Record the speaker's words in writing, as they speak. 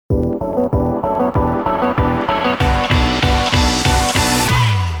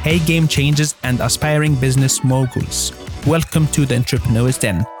Hey game changers and aspiring business moguls. Welcome to the Entrepreneur's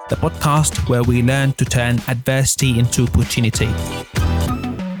Den, the podcast where we learn to turn adversity into opportunity.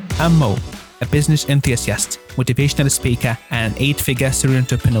 I'm Mo, a business enthusiast, motivational speaker, and an 8-figure serial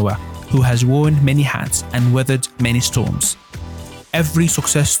entrepreneur who has worn many hats and weathered many storms. Every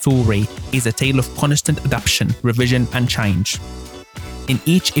success story is a tale of constant adaptation, revision, and change. In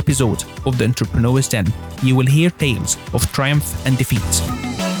each episode of the Entrepreneur's Den, you will hear tales of triumph and defeat,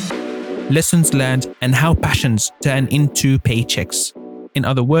 lessons learned, and how passions turn into paychecks. In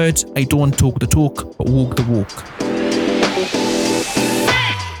other words, I don't talk the talk, but walk the walk.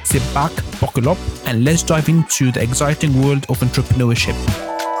 Sit back, buckle up, and let's dive into the exciting world of entrepreneurship.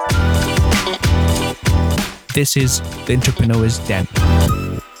 This is the Entrepreneur's Den.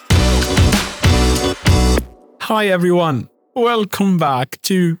 Hi everyone, welcome back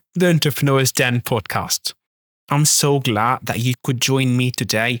to the Entrepreneur's Den podcast. I'm so glad that you could join me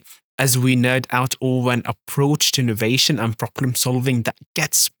today as we nerd out over an approach to innovation and problem solving that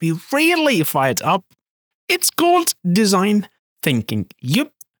gets me really fired up. It's called design thinking.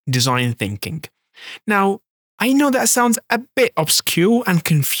 Yup, design thinking. Now, I know that sounds a bit obscure and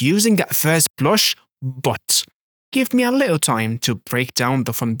confusing at first blush, but give me a little time to break down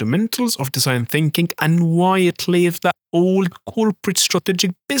the fundamentals of design thinking and why it leaves that old corporate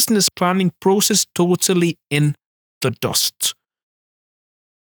strategic business planning process totally in the dust.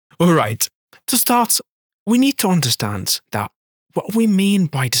 Alright, to start, we need to understand that what we mean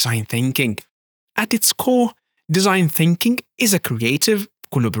by design thinking. At its core, design thinking is a creative,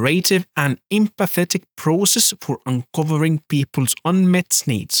 collaborative, and empathetic process for uncovering people's unmet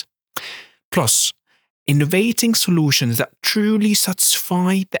needs. Plus, innovating solutions that truly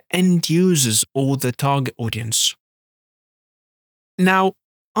satisfy the end users or the target audience. Now,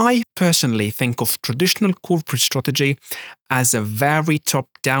 I personally think of traditional corporate strategy as a very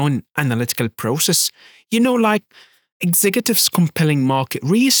top-down analytical process, like executives compelling market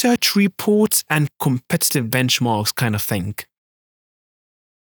research reports and competitive benchmarks kind of thing.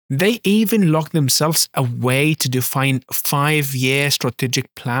 They even lock themselves away to define 5-year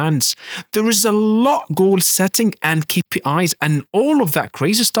strategic plans. There is a lot goal setting and KPIs and all of that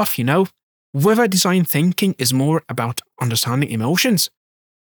crazy stuff, Whether design thinking is more about understanding emotions.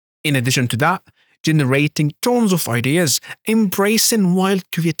 In addition to that, generating tons of ideas, embracing wild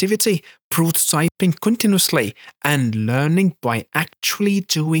creativity, prototyping continuously, and learning by actually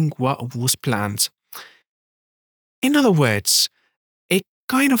doing what was planned. In other words, it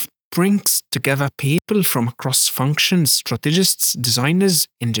kind of brings together people from across functions, strategists, designers,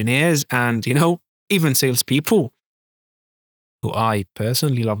 engineers, and, even salespeople, who I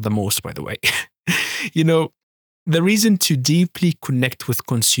personally love the most, by the way. The reason to deeply connect with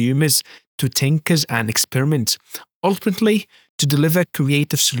consumers, to thinkers and experiment, ultimately to deliver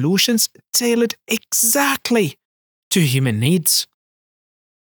creative solutions tailored exactly to human needs.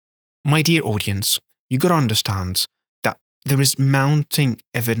 My dear audience, you gotta understand that there is mounting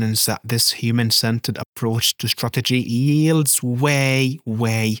evidence that this human-centered approach to strategy yields way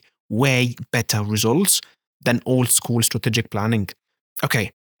better results than old-school strategic planning.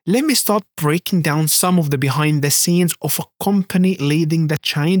 Okay. Let me start breaking down some of the behind the scenes of a company leading the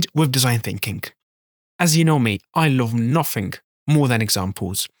change with design thinking. As you know me, I love nothing more than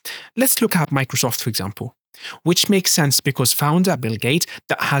examples. Let's look at Microsoft, for example, which makes sense because founder Bill Gates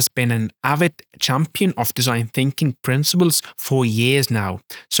that has been an avid champion of design thinking principles for years now.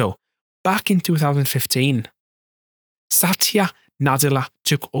 So, back in 2015, Satya Nadella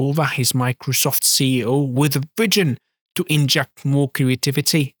took over as Microsoft CEO with a vision to inject more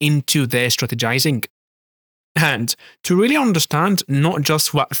creativity into their strategizing. And to really understand not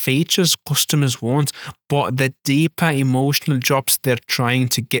just what features customers want, but the deeper emotional jobs they're trying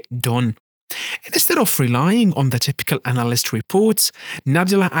to get done. And instead of relying on the typical analyst reports,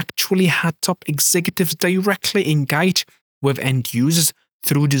 Nadella actually had top executives directly engage with end users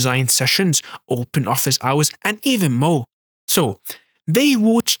through design sessions, open office hours, and even more. So, they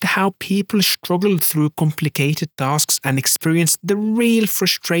watched how people struggled through complicated tasks and experienced the real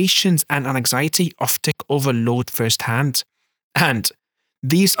frustrations and anxiety of tech overload firsthand. And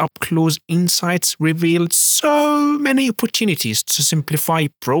these up-close insights revealed so many opportunities to simplify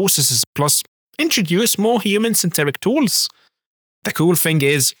processes plus introduce more human-centric tools. The cool thing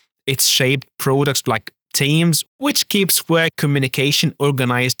is, it's shaped products like Teams, which keeps work communication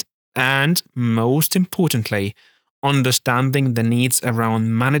organized and, most importantly, understanding the needs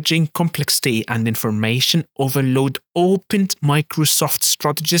around managing complexity and information overload opened Microsoft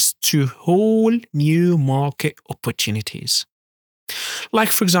strategies to whole new market opportunities. Like,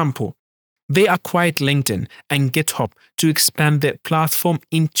 for example, they acquired LinkedIn and GitHub to expand their platform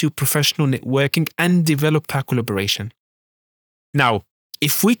into professional networking and developer collaboration. Now,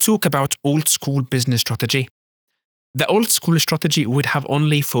 if we talk about old school business strategy, the old school strategy would have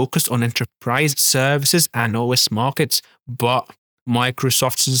only focused on enterprise services and OS markets, but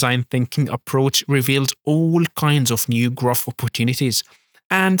Microsoft's design thinking approach revealed all kinds of new growth opportunities,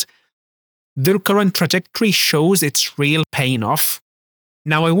 and their current trajectory shows it's real paying off.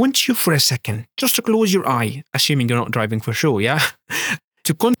 Now, I want you for a second just to close your eye, assuming you're not driving for sure, yeah?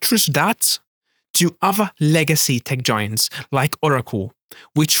 To contrast that to other legacy tech giants like Oracle,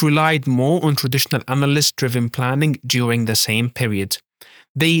 which relied more on traditional analyst-driven planning during the same period.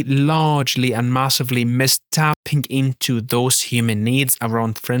 They largely and massively missed tapping into those human needs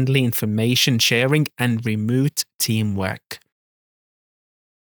around friendly information sharing and remote teamwork.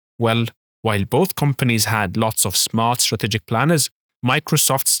 Well, while both companies had lots of smart strategic planners,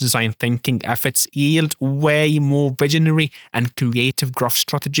 Microsoft's design thinking efforts yield way more visionary and creative growth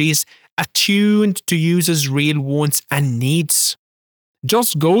strategies attuned to users' real wants and needs.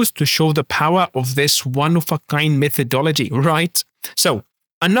 Just goes to show the power of this one-of-a-kind methodology, right? So,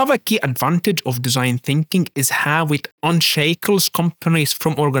 another key advantage of design thinking is how it unshackles companies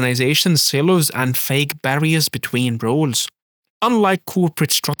from organization silos and fake barriers between roles. Unlike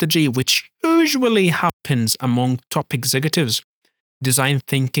corporate strategy, which usually happens among top executives, design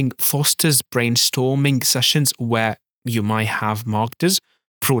thinking fosters brainstorming sessions where you might have marketers,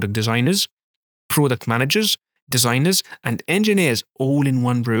 product designers, product managers, designers, and engineers all in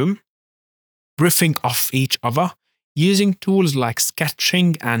one room, riffing off each other, using tools like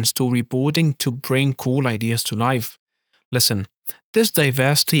sketching and storyboarding to bring cool ideas to life. Listen, this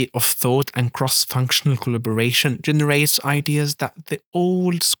diversity of thought and cross-functional collaboration generates ideas that the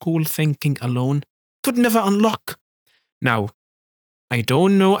old school thinking alone could never unlock. Now, I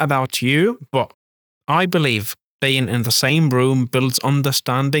don't know about you, but I believe being in the same room builds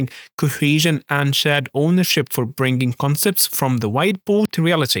understanding, cohesion, and shared ownership for bringing concepts from the whiteboard to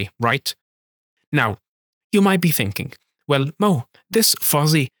reality, right? Now, you might be thinking, well, Mo, this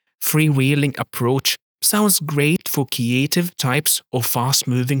fuzzy, freewheeling approach sounds great for creative types or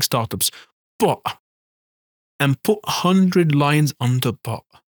fast-moving startups, but, and put 100 lines on the but,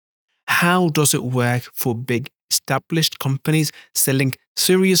 how does it work for big, established companies selling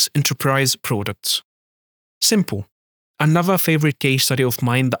serious enterprise products? Simple. Another favorite case study of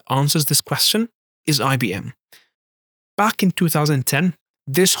mine that answers this question is IBM. Back in 2010,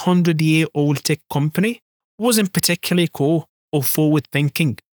 this 100-year-old tech company wasn't particularly core or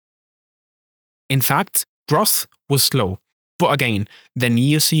forward-thinking. In fact, growth was slow. But again, the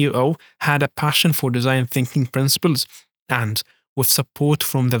new CEO had a passion for design thinking principles, and with support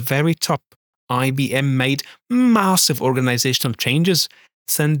from the very top, IBM made massive organizational changes,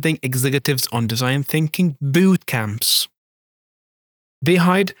 sending executives on design thinking boot camps. They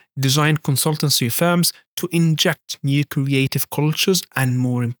hired design consultancy firms to inject new creative cultures and,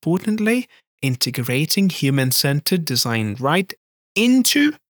 more importantly, integrating human-centered design right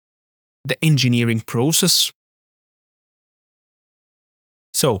into the engineering process.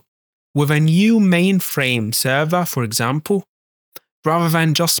 So, with a new mainframe server, for example, rather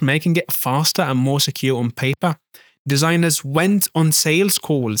than just making it faster and more secure on paper, designers went on sales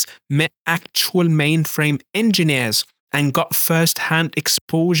calls, met actual mainframe engineers, and got first-hand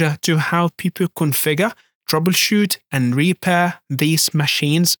exposure to how people configure, troubleshoot, and repair these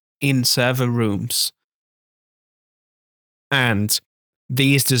machines in server rooms. And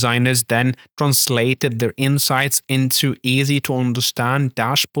these designers then translated their insights into easy-to-understand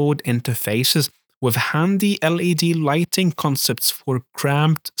dashboard interfaces with handy LED lighting concepts for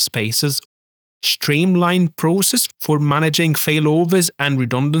cramped spaces, streamlined process for managing failovers and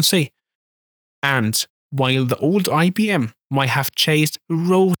redundancy. And while the old IBM might have chased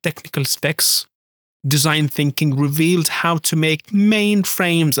raw technical specs, design thinking revealed how to make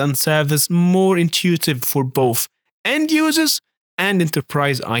mainframes and servers more intuitive for both end users and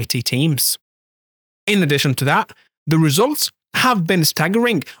enterprise IT teams. In addition to that, the results have been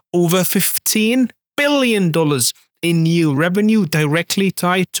staggering. Over $15 billion in new revenue directly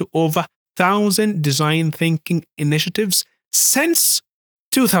tied to over 1,000 design thinking initiatives since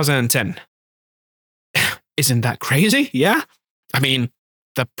 2010. Isn't that crazy? Yeah? I mean,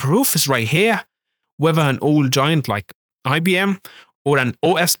 the proof is right here. Whether an old giant like IBM or an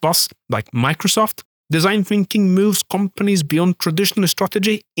OS boss like Microsoft, design thinking moves companies beyond traditional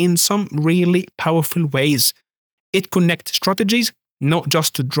strategy in some really powerful ways. It connects strategies not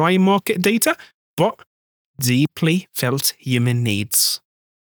just to dry market data, but deeply felt human needs.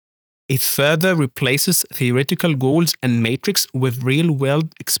 It further replaces theoretical goals and metrics with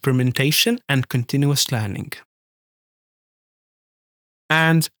real-world experimentation and continuous learning.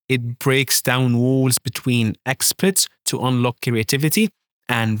 And it breaks down walls between experts to unlock creativity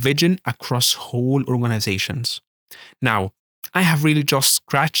and vision across whole organizations. Now, I have really just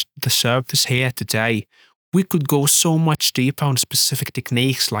scratched the surface here today. We could go so much deeper on specific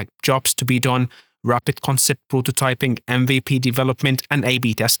techniques like jobs to be done, rapid concept prototyping, MVP development, and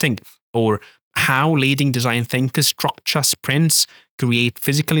A/B testing, or how leading design thinkers structure sprints, create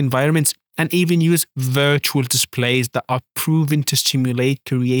physical environments, and even use virtual displays that are proven to stimulate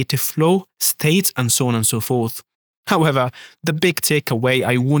creative flow, states, and so on and so forth. However, the big takeaway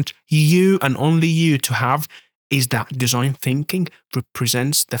I want you and only you to have is that design thinking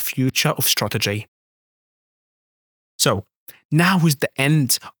represents the future of strategy. So, now is the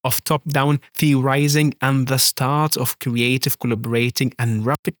end of top-down theorizing and the start of creative collaborating and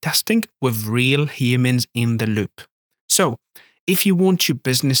rapid testing with real humans in the loop. So, if you want your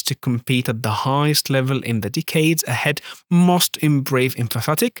business to compete at the highest level in the decades ahead, must embrace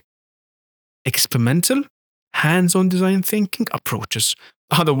empathetic, experimental, hands-on design thinking approaches.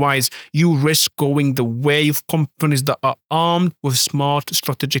 Otherwise, you risk going the way of companies that are armed with smart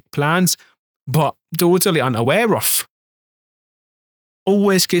strategic plans, but totally unaware of. Or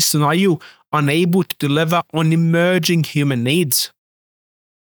worst case scenario, unable to deliver on emerging human needs.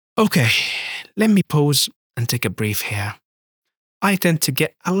 Okay, let me pause and take a breath here. I tend to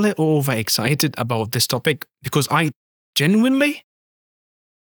get a little overexcited about this topic because I genuinely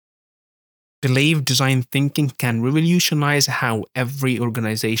believe design thinking can revolutionize how every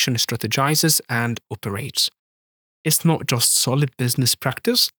organization strategizes and operates. It's not just solid business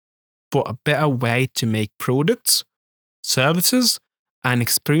practice, but a better way to make products, services, and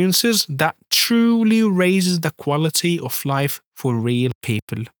experiences that truly raises the quality of life for real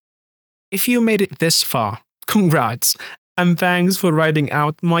people. If you made it this far, congrats, and thanks for riding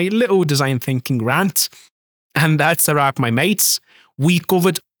out my little design thinking rant. And that's a wrap, my mates. We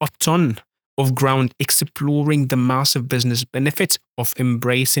covered a ton of ground exploring the massive business benefits of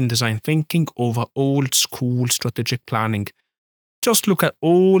embracing design thinking over old school strategic planning. Just look at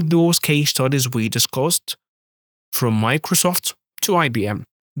all those case studies we discussed, from Microsoft to IBM.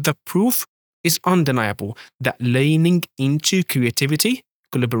 The proof is undeniable that leaning into creativity,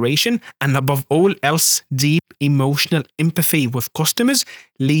 collaboration, and above all else, deep emotional empathy with customers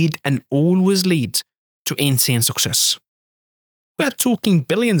lead and always lead to insane success. We're talking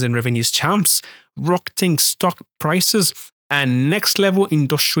billions in revenues champs, rocketing stock prices, and next-level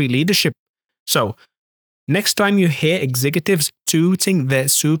industry leadership. So, next time you hear executives touting their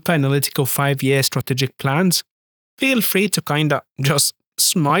super analytical 5-year strategic plans, feel free to kinda just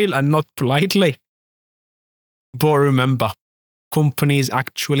smile and nod politely. But remember, companies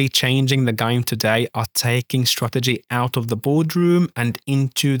actually changing the game today are taking strategy out of the boardroom and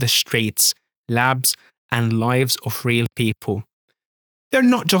into the streets, labs, and lives of real people. They're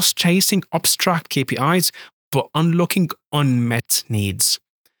not just chasing abstract KPIs, but unlocking unmet needs.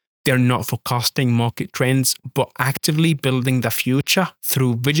 They're not forecasting market trends, but actively building the future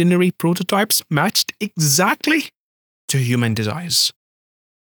through visionary prototypes matched exactly to human desires.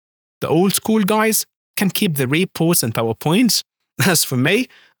 The old school guys can keep the reports and PowerPoints. As for me,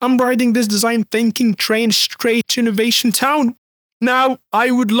 I'm riding this design thinking train straight to Innovation Town. Now,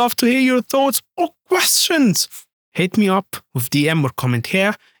 I would love to hear your thoughts or questions. Hit me up with DM or comment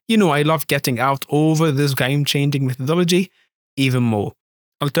here. You know I love getting out over this game-changing methodology even more.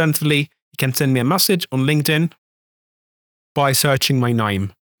 Alternatively, you can send me a message on LinkedIn by searching my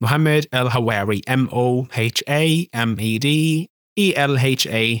name, Mohammed El Hawari,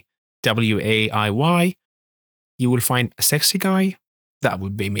 MohammedelHaway. You will find a sexy guy. That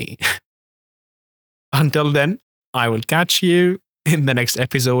would be me. Until then, I will catch you in the next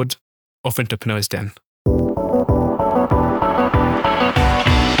episode of Entrepreneur's Den.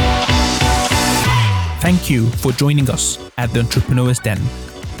 Thank you for joining us at the Entrepreneur's Den.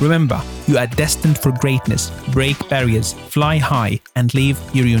 Remember, you are destined for greatness. Break barriers, fly high, and leave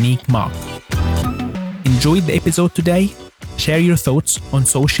your unique mark. Enjoyed the episode today? Share your thoughts on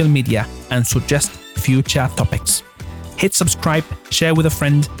social media and suggest future topics. Hit subscribe, share with a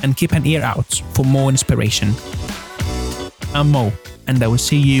friend, and keep an ear out for more inspiration. I'm Mo, and I will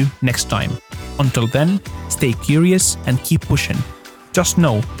see you next time. Until then, stay curious and keep pushing. Just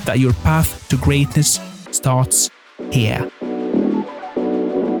know that your path to greatness starts here.